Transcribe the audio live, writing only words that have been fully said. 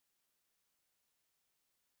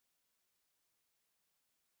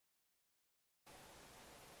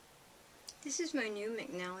This is my new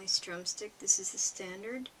McNally Strumstick. This is the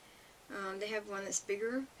standard. They have one that's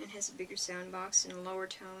bigger and has a bigger sound box and a lower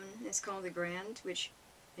tone. It's called the Grand, which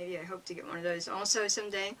maybe I hope to get one of those also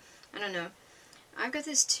someday. I don't know. I've got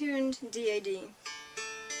this tuned DAD,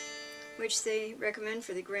 which they recommend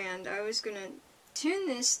for the Grand. I was going to tune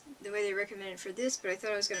this the way they recommended for this, but I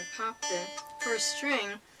thought I was going to pop the first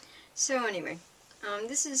string. So anyway,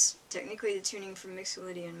 this is technically the tuning for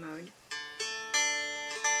Mixolydian mode.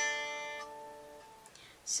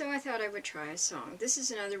 So I thought I would try a song. This is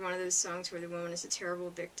another one of those songs where the woman is a terrible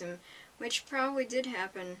victim, which probably did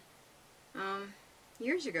happen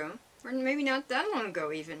years ago, or maybe not that long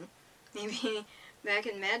ago even. Maybe back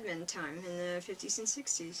in Mad Men time in the 50s and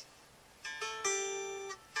 60s.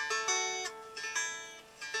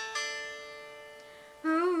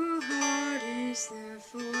 Oh, hard is the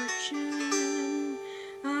fortune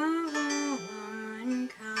of all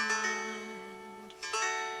womankind.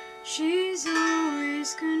 She's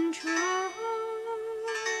always controlled,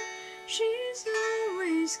 she's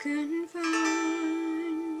always confined,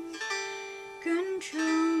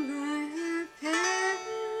 controlled by her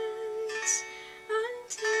parents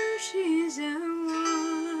until she's a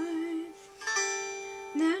wife,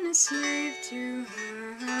 then a slave to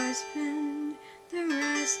her husband the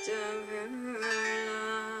rest of her life.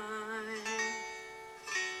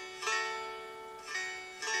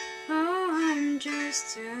 Oh, I'm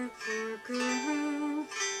just a poor girl,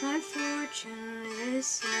 my fortune is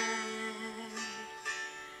sad.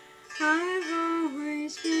 I've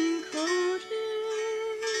always been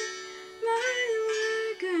quoted by the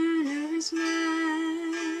Wagoner's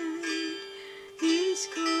mad. He's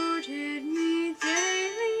quoted me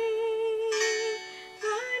daily,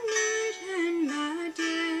 by night and by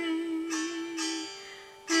day,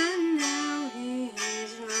 and now he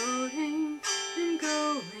is loading and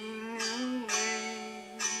going away.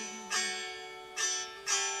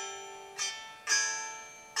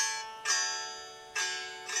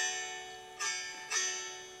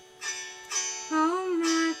 Oh,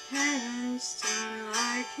 my parents don't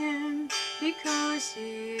like him because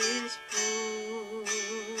he is poor.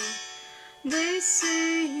 They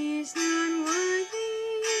say he's not worthy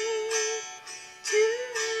to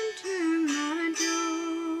enter my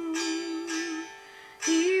door.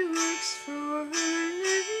 He works for a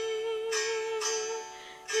living,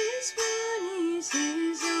 his money's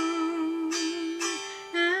his own,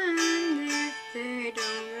 and if they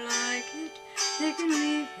don't like it, they can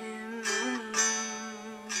leave him alone.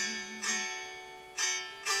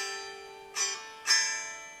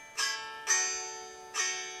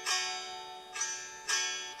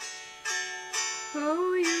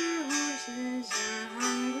 Oh, your horses are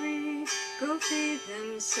hungry, go feed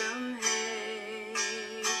them some hay.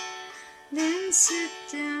 Then sit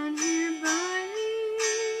down here by